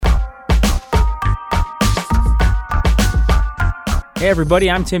Hey everybody,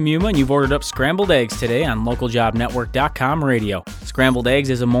 I'm Tim Yuma, and you've ordered up Scrambled Eggs today on localjobnetwork.com radio. Scrambled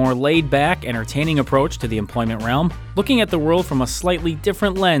Eggs is a more laid-back, entertaining approach to the employment realm, looking at the world from a slightly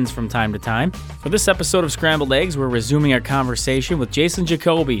different lens from time to time. For this episode of Scrambled Eggs, we're resuming our conversation with Jason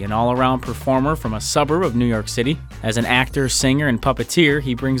Jacoby, an all-around performer from a suburb of New York City. As an actor, singer, and puppeteer,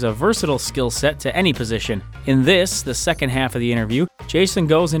 he brings a versatile skill set to any position. In this, the second half of the interview, Jason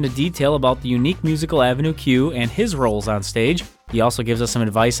goes into detail about the unique musical Avenue Q and his roles on stage. He also gives us some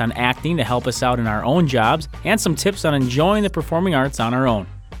advice on acting to help us out in our own jobs and some tips on enjoying the performing arts on our own.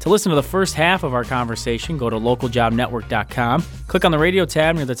 To listen to the first half of our conversation, go to localjobnetwork.com, click on the radio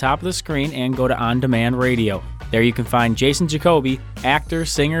tab near the top of the screen, and go to On Demand Radio. There you can find Jason Jacoby, actor,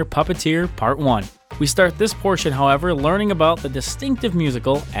 singer, puppeteer, Part 1. We start this portion, however, learning about the distinctive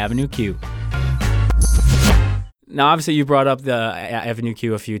musical Avenue Q. Now, obviously, you brought up the Avenue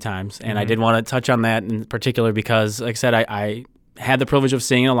Q a few times, and I did want to touch on that in particular because, like I said, I had the privilege of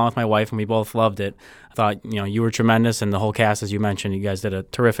seeing it along with my wife, and we both loved it. I thought, you were tremendous, and the whole cast, as you mentioned, you guys did a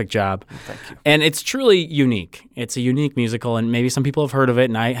terrific job. Thank you. And it's truly unique. It's a unique musical, and maybe some people have heard of it,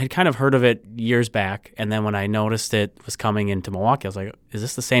 and I had kind of heard of it years back, and then when I noticed it was coming into Milwaukee, I was like, is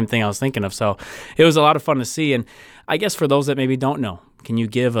this the same thing I was thinking of? So it was a lot of fun to see, and I guess for those that maybe don't know, can you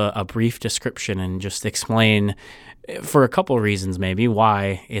give a brief description and just explain, for a couple of reasons maybe,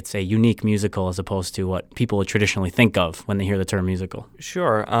 why it's a unique musical as opposed to what people would traditionally think of when they hear the term musical?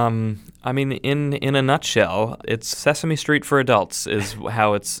 Sure. I mean, in a nutshell, it's Sesame Street for adults is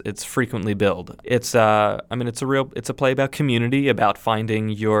how it's frequently billed. It's a play about community, about finding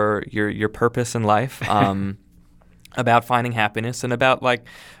your purpose in life. About finding happiness and about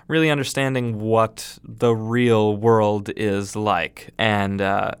really understanding what the real world is like. And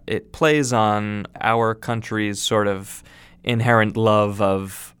it plays on our country's sort of inherent love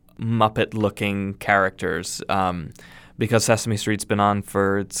of Muppet-looking characters. Because Sesame Street's been on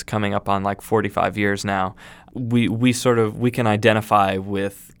it's coming up on 45 years now. We can identify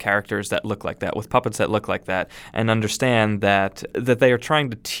with characters that look like that, with puppets that look like that, and understand that they are trying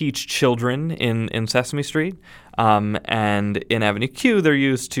to teach children in Sesame Street, and in Avenue Q they're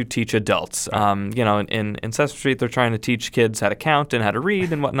used to teach adults. In Sesame Street they're trying to teach kids how to count and how to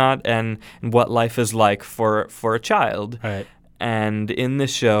read and whatnot, and what life is like for a child. Right. And in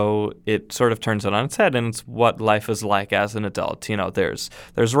this show, it sort of turns it on its head, and it's what life is like as an adult. There's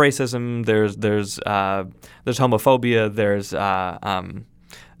racism, there's homophobia,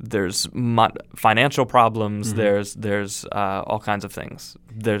 there's financial problems, there's all kinds of things.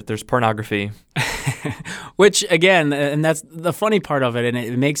 There's pornography, which again, and that's the funny part of it, and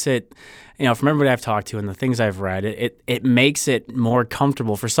it makes it. From everybody I've talked to and the things I've read, it makes it more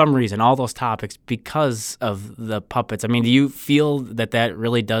comfortable for some reason, all those topics, because of the puppets. I mean, do you feel that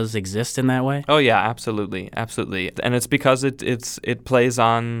really does exist in that way? Oh, yeah, absolutely. Absolutely. And it's because it plays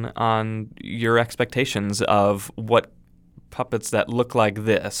on your expectations of what puppets that look like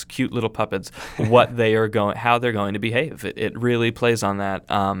this, cute little puppets, how they're going to behave. It really plays on that,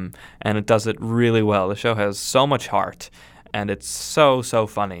 and it does it really well. The show has so much heart. And it's so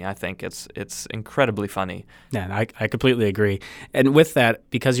funny. I think it's incredibly funny. Yeah, I completely agree. And with that,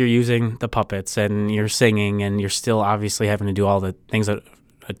 because you're using the puppets and you're singing and you're still obviously having to do all the things that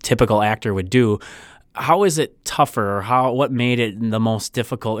a typical actor would do, how is it tougher, or what made it the most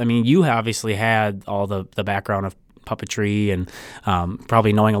difficult? I mean, you obviously had all the background of puppetry and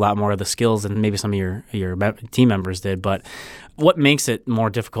probably knowing a lot more of the skills than maybe some of your team members did, but what makes it more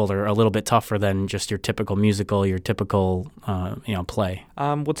difficult or a little bit tougher than just your typical musical, your typical play?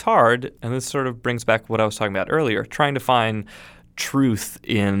 What's hard, and this sort of brings back what I was talking about earlier, trying to find truth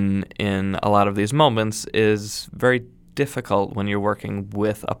in a lot of these moments is very difficult when you're working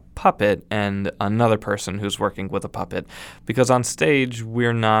with a puppet and another person who's working with a puppet, because on stage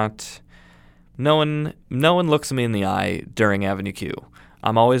no one looks me in the eye during Avenue Q.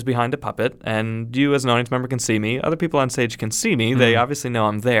 I'm always behind a puppet, and you as an audience member can see me. Other people on stage can see me. They obviously know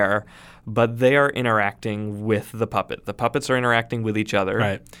I'm there, but they are interacting with the puppet. The puppets are interacting with each other.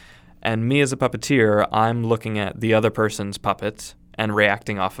 Right. And me as a puppeteer, I'm looking at the other person's puppet and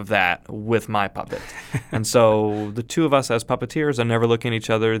reacting off of that with my puppet. And so the two of us as puppeteers are never looking at each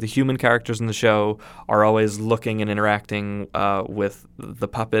other. The human characters in the show are always looking and interacting with the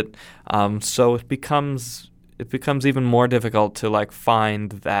puppet. So it becomes even more difficult to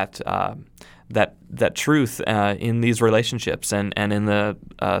find that truth in these relationships and in the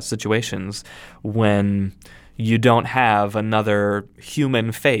situations when you don't have another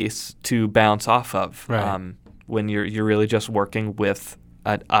human face to bounce off of. Right. When you're really just working with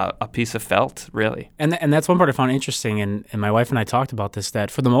a piece of felt, really. And that's one part I found interesting, and my wife and I talked about this,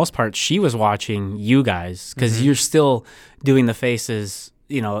 that for the most part, she was watching you guys, because you're still doing the faces,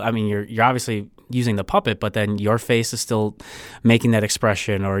 I mean, you're obviously using the puppet, but then your face is still making that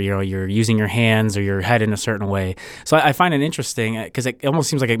expression, or you're using your hands or your head in a certain way. So I find it interesting, because it almost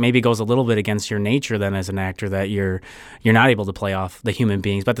seems like it maybe goes a little bit against your nature then as an actor, that you're not able to play off the human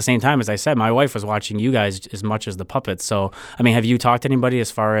beings. But at the same time, as I said, my wife was watching you guys as much as the puppets. So I mean, have you talked to anybody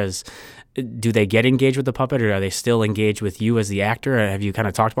as far as, do they get engaged with the puppet, or are they still engaged with you as the actor? Have you kind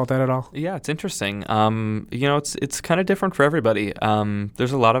of talked about that at all? Yeah, it's interesting. It's kind of different for everybody.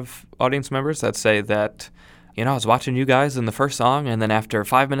 There's a lot of audience members that say that, I was watching you guys in the first song, and then after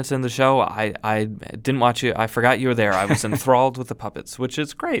 5 minutes in the show, I didn't watch you. I forgot you were there. I was enthralled with the puppets, which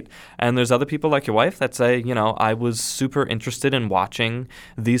is great. And there's other people like your wife that say, I was super interested in watching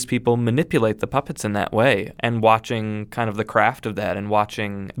these people manipulate the puppets in that way, and watching kind of the craft of that, and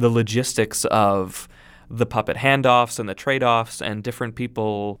watching the logistics of the puppet handoffs and the trade-offs, and different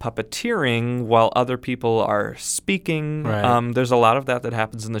people puppeteering while other people are speaking. Right. There's a lot of that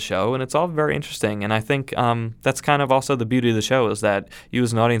happens in the show, and it's all very interesting. And I think that's kind of also the beauty of the show, is that you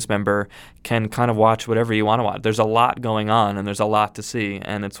as an audience member can kind of watch whatever you want to watch. There's a lot going on, and there's a lot to see.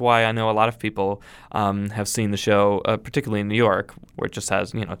 And it's why I know a lot of people have seen the show, particularly in New York, where it just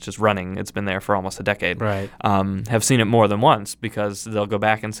has, it's just running. It's been there for almost a decade. Right. Have seen it more than once, because they'll go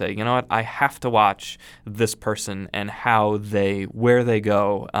back and say, you know what, I have to watch this person and where they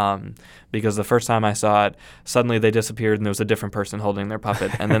go, because the first time I saw it, suddenly they disappeared and there was a different person holding their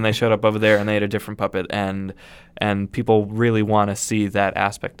puppet, and then they showed up over there and they had a different puppet, and people really want to see that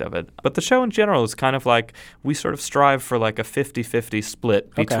aspect of it. But the show in general is kind of like, we sort of strive for like a 50-50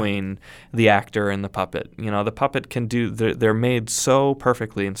 split between the actor and the puppet. The puppet can they're made so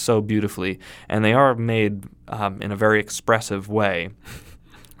perfectly and so beautifully, and they are made in a very expressive way,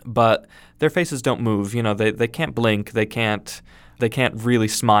 but their faces don't move. They can't blink. They can't really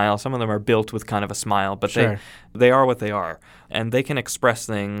smile. Some of them are built with kind of a smile, but Sure. they are what they are, and they can express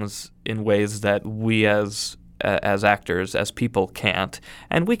things in ways that we as actors, as people, can't.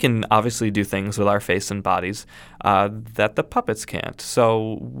 And we can obviously do things with our face and bodies that the puppets can't.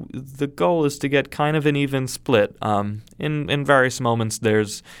 So the goal is to get kind of an even split. In various moments,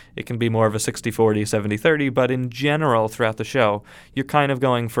 it can be more of a 60-40, 70-30, but in general, throughout the show, you're kind of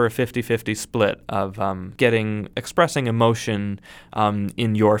going for a 50-50 split of expressing emotion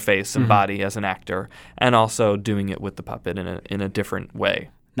in your face and body as an actor, and also doing it with the puppet in a different way.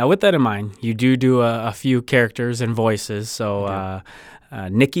 Now, with that in mind, you do a few characters and voices. So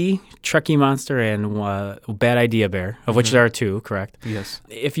Nikki, Trekkie Monster, and Bad Idea Bear, of which there are two, correct? Yes.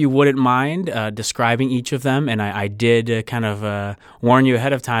 If you wouldn't mind describing each of them, and I did kind of warn you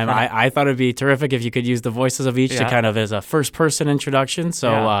ahead of time, I thought it would be terrific if you could use the voices of each to kind of as a first-person introduction.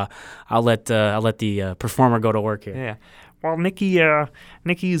 So I'll let the performer go to work here. Yeah. Well,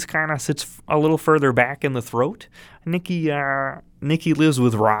 Nikki's kind of sits a little further back in the throat. Nikki lives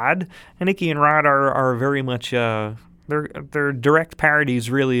with Rod, and Nikki and Rod are very much they're direct parodies,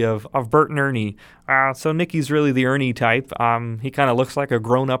 really, of Bert and Ernie. So Nikki's really the Ernie type. He kind of looks like a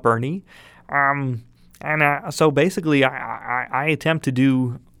grown-up Ernie, so basically I attempt to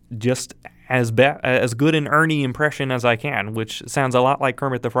do just as good an Ernie impression as I can, which sounds a lot like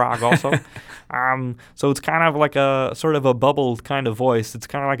Kermit the Frog also. So it's kind of like a sort of a bubble kind of voice. It's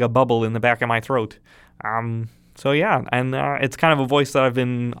kind of like a bubble in the back of my throat. So yeah, and it's kind of a voice that I've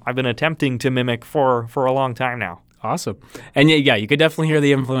been attempting to mimic for a long time now. Awesome. And yeah, you could definitely hear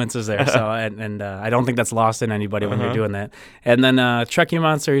the influences there. So and I don't think that's lost in anybody when you're doing that. And then Trekkie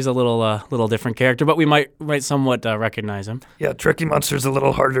Monster, he's a little different character, but we might somewhat recognize him. Yeah, Trekkie Monster's a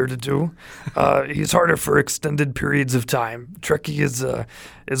little harder to do. He's harder for extended periods of time. Trekkie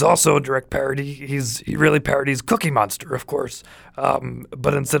is also a direct parody. He really parodies Cookie Monster, of course.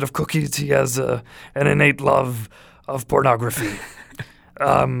 But instead of cookies, he has an innate love of pornography.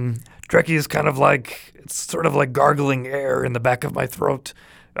 Trekkie is kind of like, it's sort of like gargling air in the back of my throat.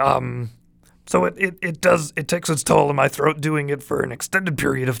 So it takes its toll in my throat doing it for an extended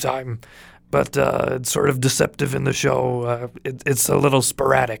period of time. But it's sort of deceptive in the show. It's a little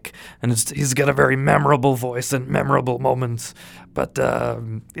sporadic, and he's got a very memorable voice and memorable moments. But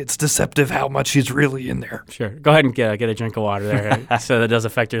it's deceptive how much he's really in there. Sure. Go ahead and get a drink of water there, so that does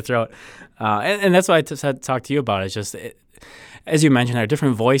affect your throat. And that's what I just had to talk to you about. It's just, as you mentioned, there are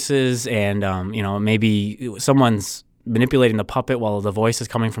different voices, and maybe someone's manipulating the puppet while the voice is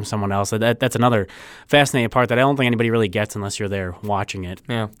coming from someone else. That's another fascinating part that I don't think anybody really gets unless you're there watching it.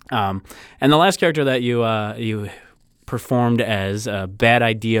 Yeah. And the last character that you performed as Bad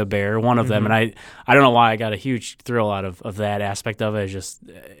Idea Bear, one of them, and I don't know why I got a huge thrill out of that aspect of it. It's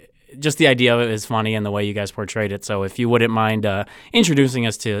just the idea of it is funny and the way you guys portrayed it. So if you wouldn't mind introducing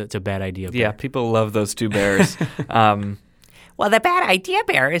us to Bad Idea Bear. Yeah, people love those two bears. Well, the Bad Idea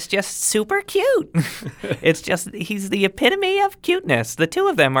Bear is just super cute. He's the epitome of cuteness. The two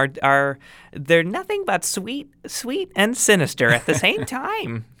of them they're nothing but sweet and sinister at the same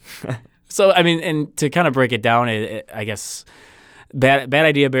time. So, I mean, and to kind of break it down, I guess Bad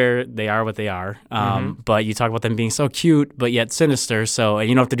Idea Bear, they are what they are. But you talk about them being so cute, but yet sinister. So, and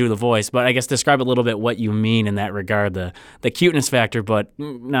you don't have to do the voice, but I guess describe a little bit what you mean in that regard, the cuteness factor, but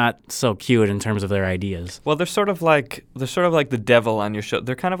not so cute in terms of their ideas. Well, they're sort of like the devil on your show.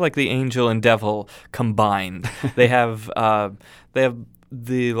 They're kind of like the angel and devil combined. They have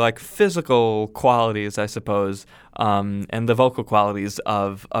the like physical qualities, I suppose, and the vocal qualities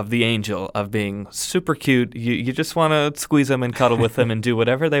of the angel, of being super cute. You just want to squeeze them and cuddle with them and do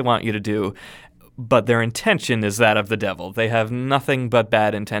whatever they want you to do. But their intention is that of the devil. They have nothing but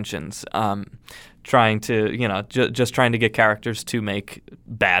bad intentions, trying to, just trying to get characters to make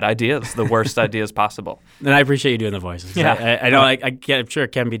bad ideas, the worst ideas possible. And I appreciate you doing the voices. Yeah. I know. I'm sure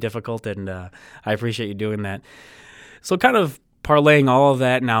it can be difficult, and I appreciate you doing that. So kind of parlaying all of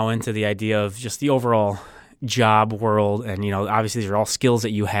that now into the idea of just the overall job world, and obviously these are all skills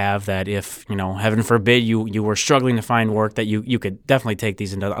that you have that if heaven forbid you were struggling to find work, that you could definitely take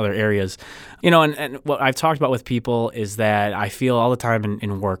these into other areas. And what I've talked about with people is that I feel all the time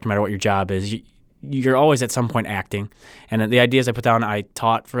in work, no matter what your job is, you're always at some point acting. And the ideas I put down, I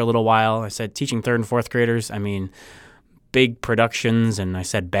taught for a little while. I said teaching 3rd and 4th graders, big productions, and I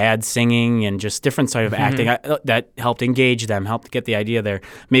said bad singing and just different side of acting that helped engage them, helped get the idea there.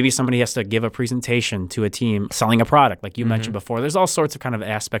 Maybe somebody has to give a presentation to a team selling a product, like you mentioned before. There's all sorts of kind of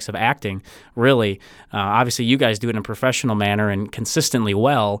aspects of acting, really. Obviously, you guys do it in a professional manner and consistently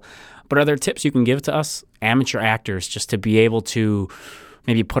well, but are there tips you can give to us amateur actors just to be able to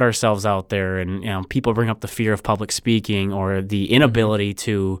maybe put ourselves out there? And people bring up the fear of public speaking or the inability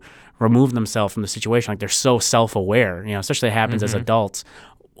to remove themselves from the situation, like they're so self-aware, especially it happens as adults.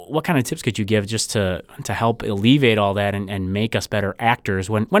 What kind of tips could you give just to help alleviate all that and make us better actors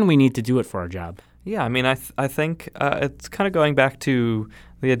when we need to do it for our job? Yeah, I think it's kind of going back to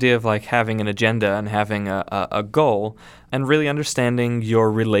the idea of like having an agenda and having a goal, and really understanding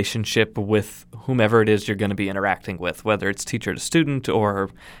your relationship with whomever it is you're going to be interacting with, whether it's teacher to student or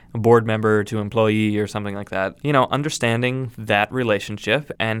a board member to employee or something like that. Understanding that relationship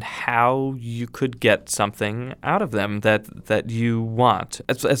and how you could get something out of them that you want.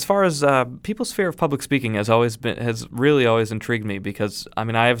 As far as people's fear of public speaking has really always intrigued me, because I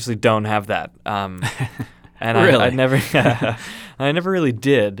obviously don't have that. And really? I never really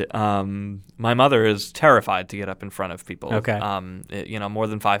did. My mother is terrified to get up in front of people. Okay. More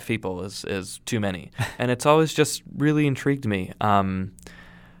than 5 people is too many. And it's always just really intrigued me.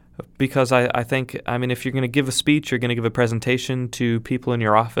 Because I think, if you're going to give a speech, you're going to give a presentation to people in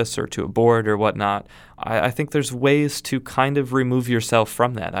your office or to a board or whatnot, I think there's ways to kind of remove yourself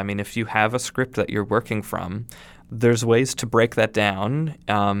from that. If you have a script that you're working from, there's ways to break that down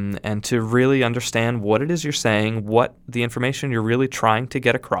and to really understand what it is you're saying, what the information you're really trying to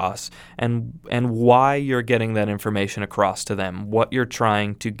get across, and why you're getting that information across to them, what you're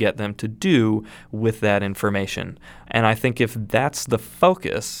trying to get them to do with that information. And I think if that's the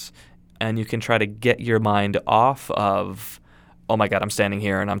focus, and you can try to get your mind off of, oh my God, I'm standing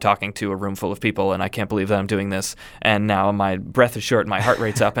here and I'm talking to a room full of people and I can't believe that I'm doing this, and now my breath is short and my heart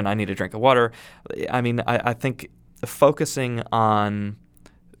rate's up and I need a drink of water. I think focusing on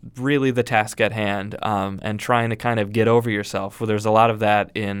really the task at hand and trying to kind of get over yourself. Well, there's a lot of that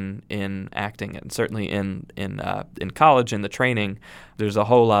in acting, and certainly in college, in the training, there's a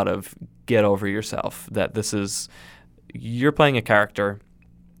whole lot of get over yourself, that you're playing a character,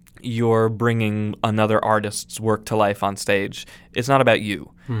 you're bringing another artist's work to life on stage. It's not about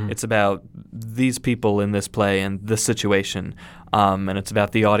you. It's about these people in this play and this situation, and it's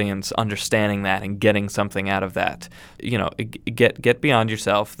about the audience understanding that and getting something out of that. Get beyond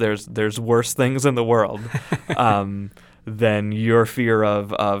yourself. There's worse things in the world than your fear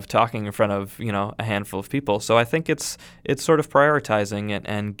of talking in front of a handful of people. So I think it's sort of prioritizing it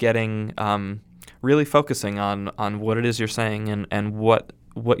and getting really focusing on what it is you're saying and what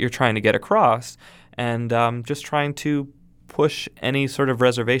you're trying to get across, and just trying to push any sort of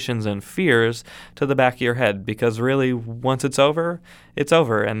reservations and fears to the back of your head, because really once it's over,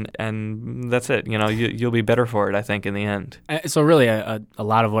 and that's it. You'll be better for it, I think, in the end. So really a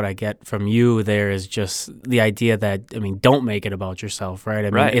lot of what I get from you there is just the idea that, don't make it about yourself, right?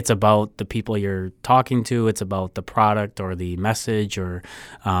 Right. It's about the people you're talking to. It's about the product or the message, or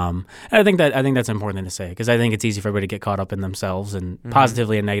and I think that's important to say, because I think it's easy for everybody to get caught up in themselves, and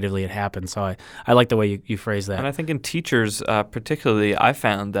positively and negatively it happens. So I like the way you phrase that. And I think in teachers particularly, I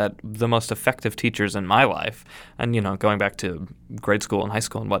found that the most effective teachers in my life, and going back to grade school and high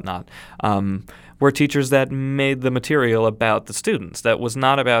school and whatnot, were teachers that made the material about the students. That was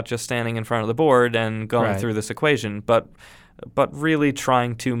not about just standing in front of the board and going through this equation, but really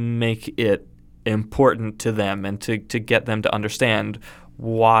trying to make it important to them and to get them to understand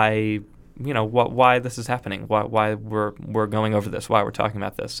why why this is happening, why we're going over this, why we're talking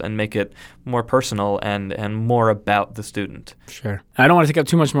about this, and make it more personal and more about the student. Sure. I don't want to take up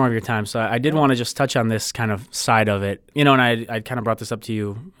too much more of your time, so I did want to just touch on this kind of side of it. And I kind of brought this up to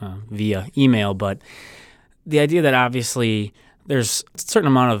you via email, but the idea that obviously there's a certain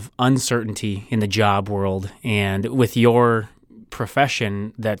amount of uncertainty in the job world, and with your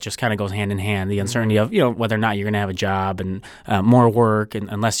profession that just kind of goes hand in hand, the uncertainty of whether or not you're going to have a job and more work, and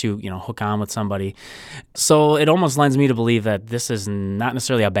unless you hook on with somebody. So it almost lends me to believe that this is not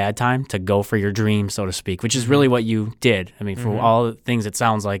necessarily a bad time to go for your dream, so to speak, which is really what you did. For all the things it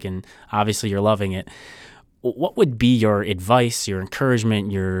sounds like, and obviously you're loving it. What would be your advice, your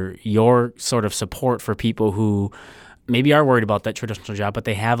encouragement, your sort of support for people who maybe are worried about that traditional job, but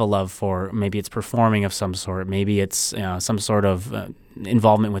they have a love for, maybe it's performing of some sort, maybe it's some sort of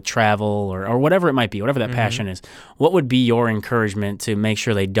involvement with travel or whatever it might be, whatever that passion is. What would be your encouragement to make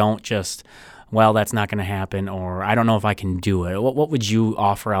sure they don't just, well, that's not going to happen, or I don't know if I can do it? What would you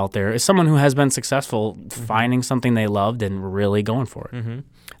offer out there as someone who has been successful finding something they loved and really going for it?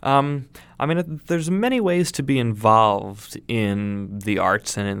 There's many ways to be involved in the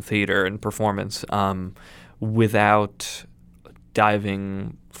arts and in theater and performance without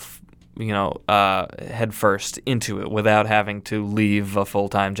diving, head first into it, without having to leave a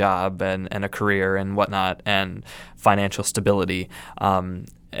full-time job and a career and whatnot and financial stability, and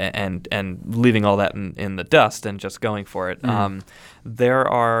leaving all that in the dust and just going for it. There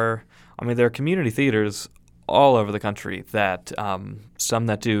are community theaters all over the country that some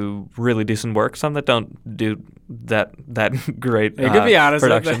that do really decent work, some that don't do that great You could be honest,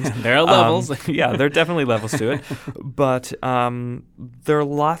 productions. There are levels. Yeah, there are definitely levels to it. But there are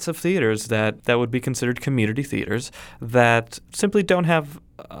lots of theaters that would be considered community theaters that simply don't have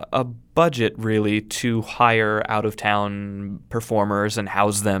a budget really to hire out-of-town performers and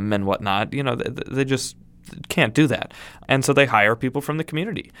house them and whatnot. They just can't do that. And so they hire people from the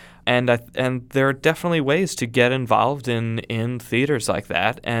community. And there are definitely ways to get involved in theaters like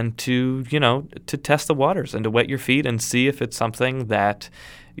that, and to test the waters and to wet your feet and see if it's something that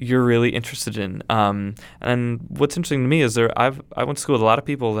you're really interested in. And what's interesting to me is I went to school with a lot of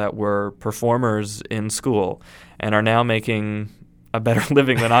people that were performers in school and are now making a better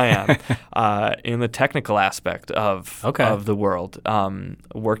living than I am in the technical aspect of the world,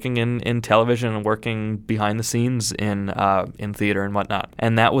 working in television and working behind the scenes in theater and whatnot.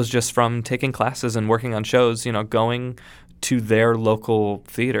 And that was just from taking classes and working on shows, going to their local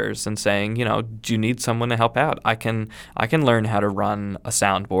theaters and saying, do you need someone to help out? I can learn how to run a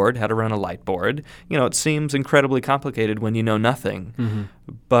soundboard, how to run a light board. It seems incredibly complicated when you know nothing,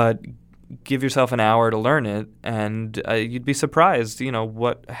 but give yourself an hour to learn it, and you'd be surprised,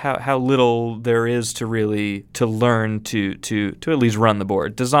 how little there is to learn to at least run the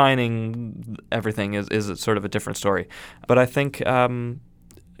board. Designing everything is sort of a different story. But I think, so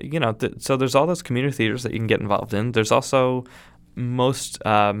there's all those community theaters that you can get involved in. There's also most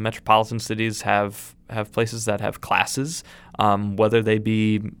metropolitan cities have places that have classes, whether they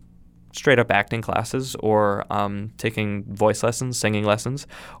be straight up acting classes or taking voice lessons, singing lessons,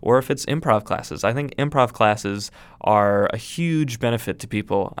 or if it's improv classes. I think improv classes are a huge benefit to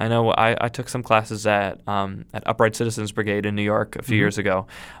people. I know I took some classes at Upright Citizens Brigade in New York a few years ago,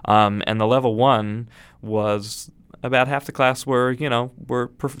 and the level one was about half the class were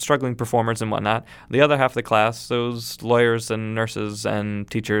struggling performers and whatnot. The other half of the class, those lawyers and nurses and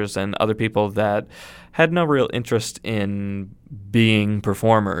teachers and other people that had no real interest in being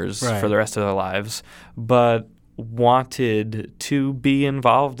performers for the rest of their lives, but wanted to be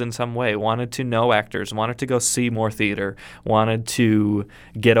involved in some way, wanted to know actors, wanted to go see more theater, wanted to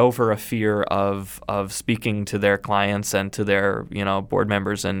get over a fear of speaking to their clients and to their board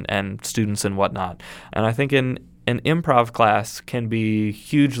members and students and whatnot. And I think in an improv class can be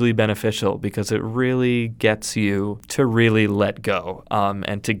hugely beneficial because it really gets you to really let go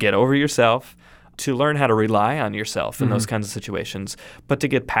and to get over yourself, to learn how to rely on yourself in those kinds of situations, but to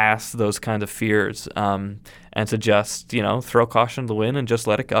get past those kind of fears and to just, throw caution to the wind and just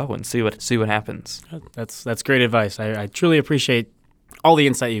let it go and see what happens. That's great advice. I truly appreciate all the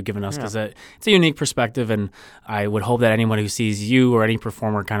insight you've given us because it's a unique perspective, and I would hope that anyone who sees you or any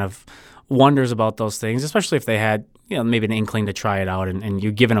performer kind of wonders about those things, especially if they had maybe an inkling to try it out and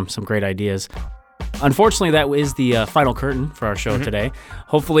you've given them some great ideas. Unfortunately, that is the final curtain for our show today.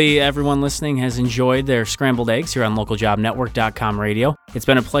 Hopefully, everyone listening has enjoyed their scrambled eggs here on localjobnetwork.com radio. It's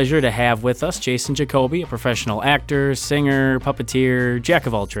been a pleasure to have with us Jason Jacoby, a professional actor, singer, puppeteer, jack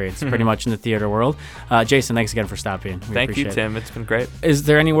of all trades, pretty much in the theater world. Jason, thanks again for stopping. Thank you, Tim. It's been great. Is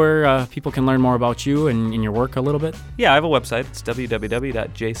there anywhere people can learn more about you and your work a little bit? Yeah, I have a website. It's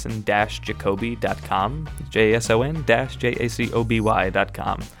www.jason-jacoby.com,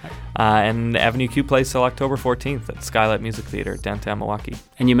 JASON-JACOBY.com. And Avenue Q plays till October 14th at Skylight Music Theater, downtown Milwaukee.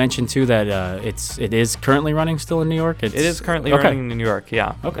 And you mentioned, too, that it is currently running still in New York? It is currently running in New York,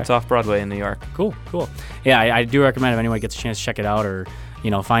 yeah. Okay. It's off-Broadway in New York. Cool. Yeah, I do recommend if anyone gets a chance to check it out or,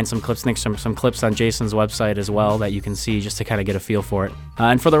 find some clips, some clips on Jason's website as well that you can see just to kind of get a feel for it.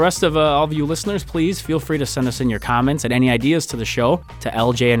 And for the rest of all of you listeners, please feel free to send us in your comments and any ideas to the show to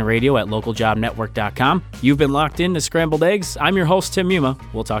ljnradio@localjobnetwork.com. You've been locked in to Scrambled Eggs. I'm your host, Tim Yuma.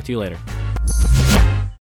 We'll talk to you later.